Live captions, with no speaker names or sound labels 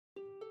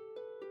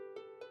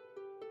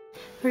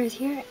Ruth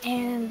here,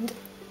 and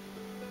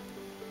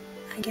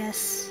I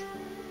guess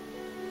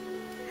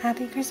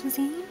happy Christmas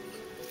Eve.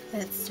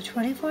 It's the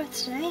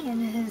 24th today,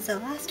 and it is the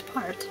last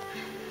part,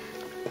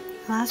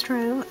 last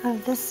row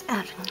of this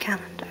advent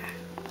calendar.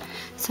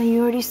 So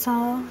you already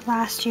saw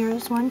last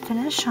year's one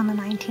finish on the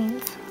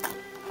 19th.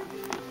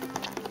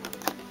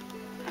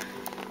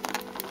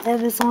 If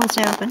this wants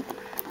to open,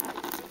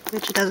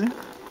 which it doesn't.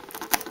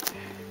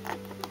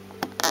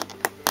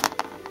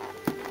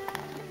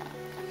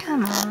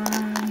 Come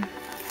on.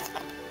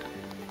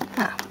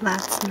 Oh,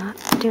 that's not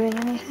doing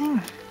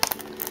anything.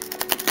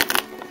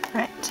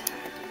 Right.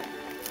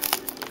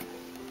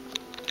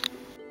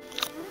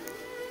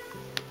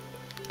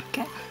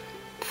 Okay,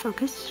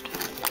 focused.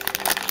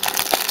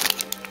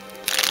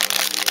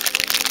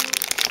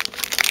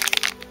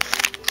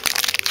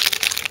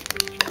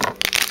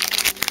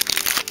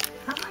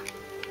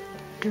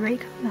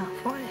 Draco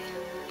Malfoy.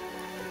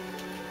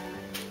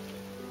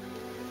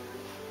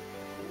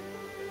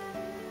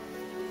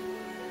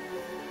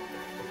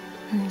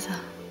 And there's a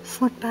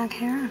slick back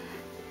hair.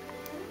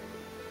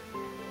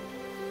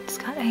 It's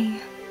got a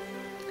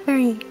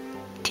very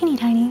teeny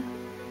tiny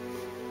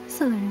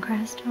Slytherin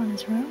crest on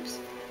his robes.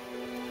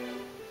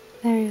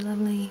 Very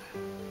lovely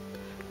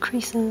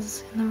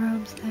creases in the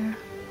robes there.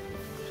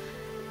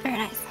 Very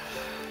nice.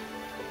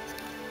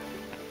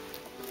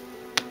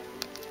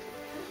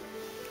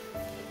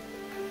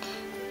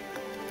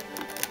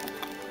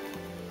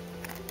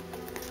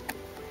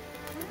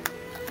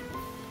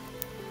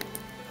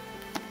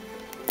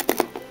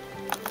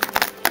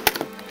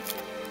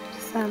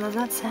 I love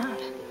that sound.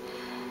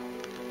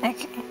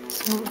 Okay,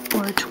 so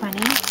 420.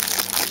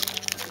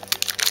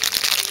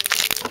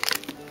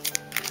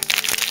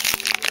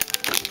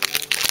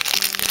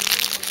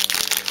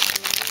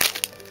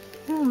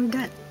 Oh, we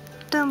got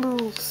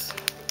dumbbells.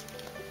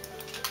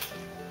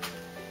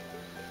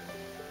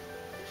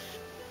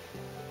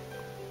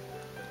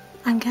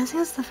 I'm guessing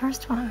it's the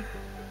first one.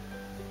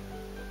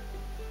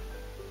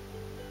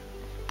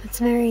 That's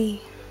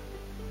very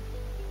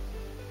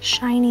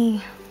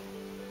shiny.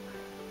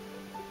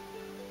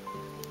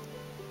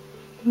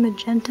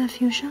 Magenta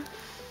fuchsia.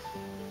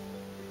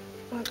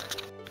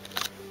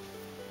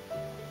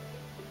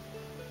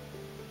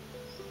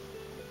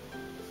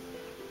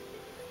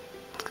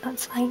 It's got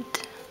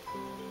slight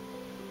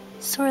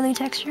swirly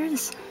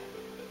textures.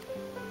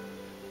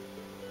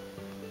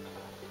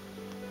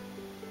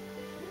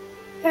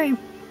 Very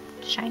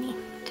shiny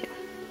too.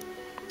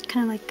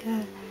 Kind of like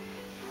a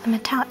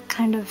metallic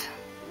kind of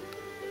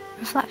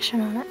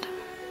reflection on it.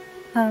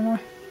 I don't know.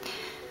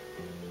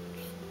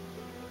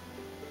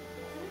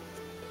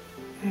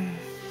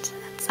 So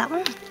that's that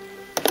one.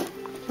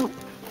 Ooh.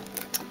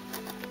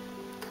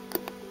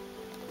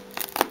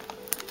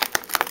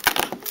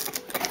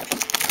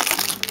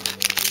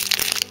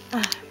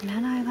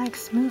 Man, I like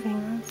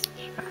smoothing, that's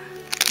sure.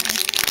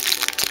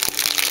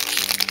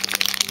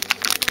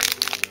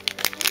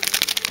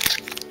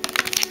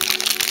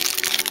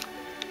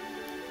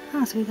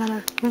 Oh, so we got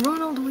a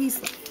Ronald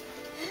Weasley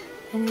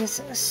in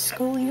his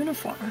school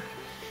uniform.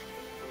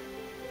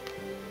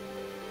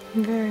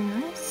 Very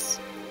nice.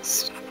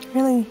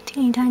 Really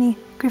teeny tiny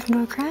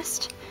Gryffindor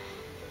crest,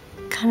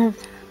 kind of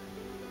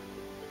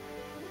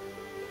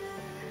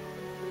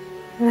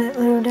a bit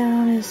low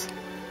down his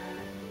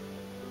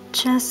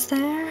chest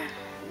there.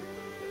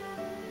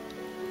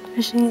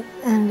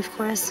 And of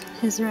course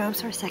his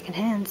robes are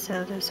secondhand,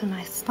 so those are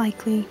nice,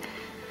 likely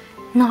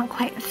not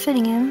quite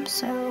fitting him,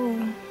 so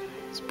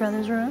his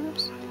brother's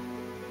robes.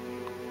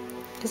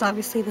 Because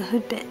obviously the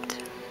hood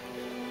bit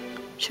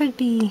should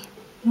be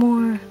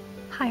more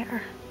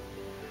higher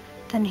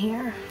than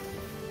here.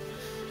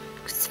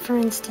 For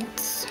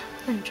instance,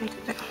 it's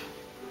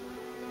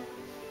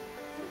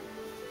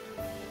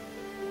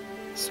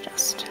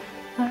just,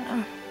 I don't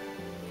know,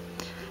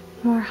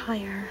 more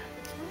higher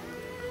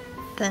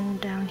than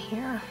down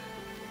here.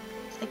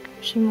 It's like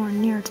she's more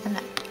near to the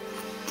neck.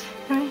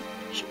 Anyway,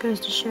 she goes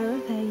to show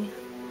they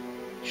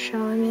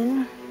show him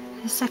in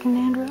his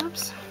second-hand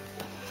robes.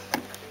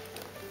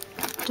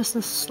 Just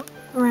this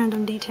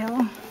random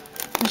detail,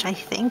 which I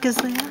think is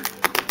there.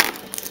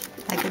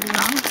 I could be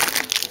wrong.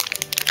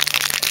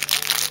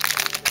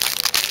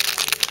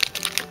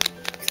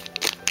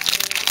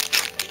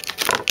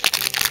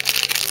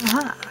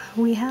 Aha,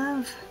 we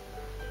have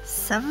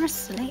Severus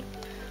Snape.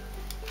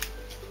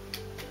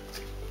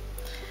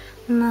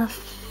 My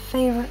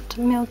favorite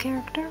male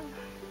character.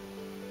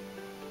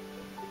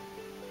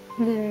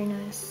 Very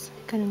nice.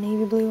 Got a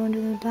navy blue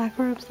under the black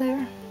robes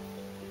there.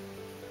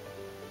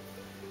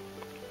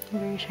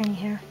 Very shiny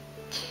hair.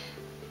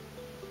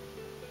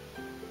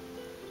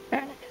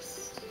 Very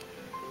nice.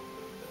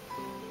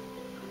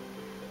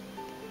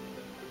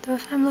 Though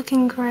if I'm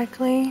looking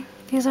correctly,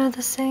 these are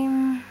the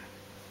same.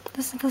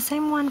 This is the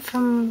same one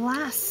from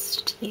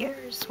last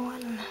year's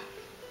one.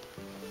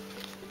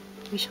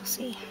 We shall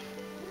see.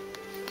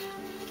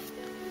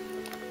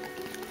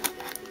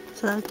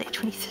 So that was day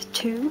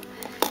 22.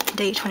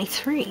 Day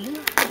 23.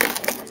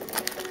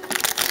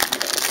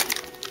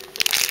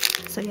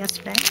 So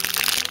yesterday.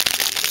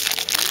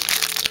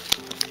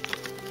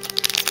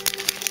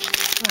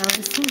 Well,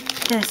 isn't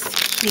this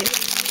cute?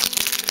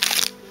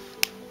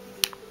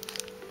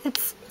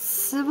 It's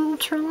Sybil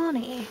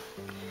Trelawney,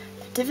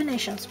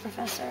 Divinations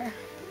Professor.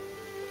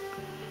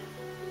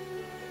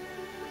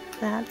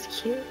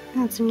 That's cute.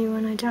 That's a new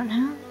one I don't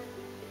have.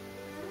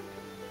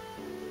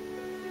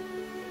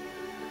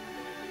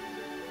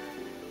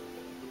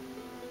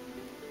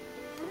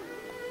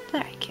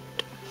 Very cute.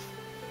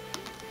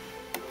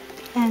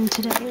 And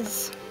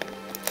today's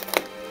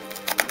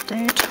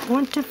day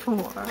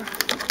 24.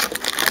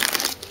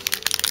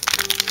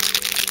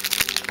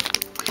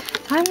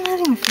 I'm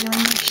having a feeling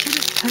I should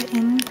have put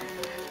in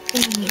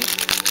a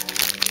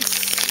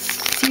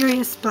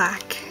Sirius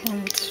Black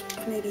and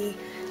maybe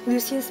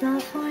Lucius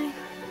Malfoy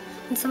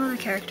and some other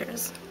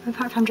characters,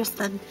 apart from just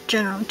the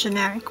general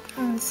generic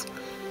ones,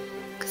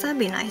 because that'd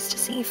be nice to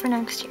see for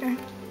next year.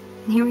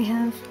 And here we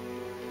have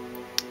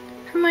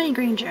Hermione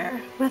Granger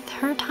with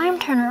her time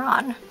turner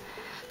on.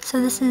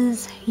 So this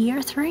is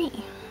year 3.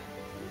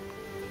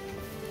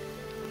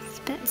 It's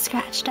a bit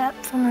scratched up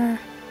from her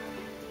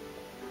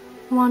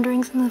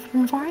wanderings in the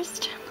Forbidden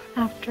Forest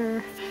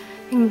after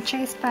being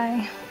chased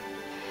by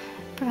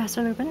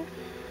Professor Lupin.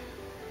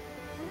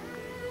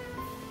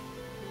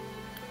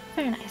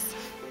 Very nice.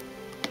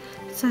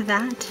 So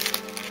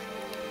that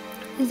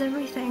is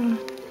everything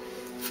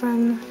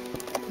from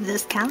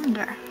this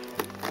calendar.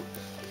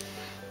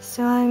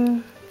 So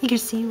I'm eager to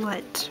see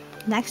what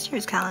next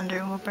year's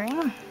calendar will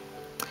bring.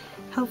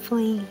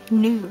 Hopefully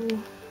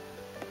new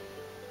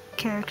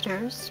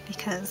characters,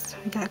 because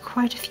we got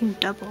quite a few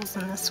doubles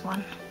in this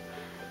one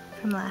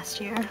from last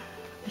year,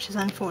 which is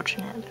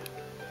unfortunate.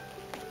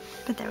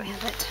 But there we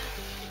have it.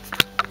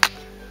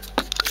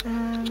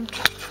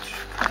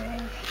 Okay,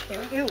 here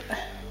we go.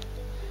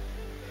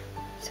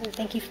 So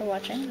thank you for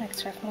watching.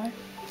 Next time for more.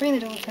 Ring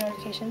the bell for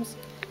notifications.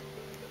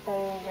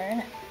 Over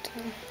and out.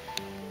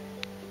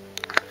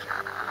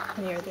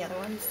 And here are the other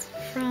ones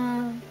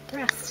from the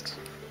rest.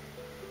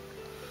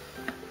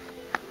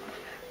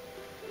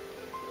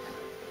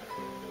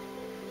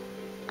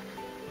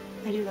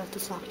 I do love the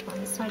soft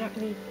ones, so I don't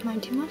really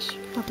mind too much.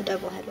 Not the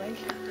double head wig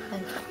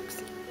and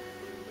fox.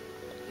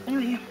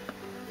 Anyway.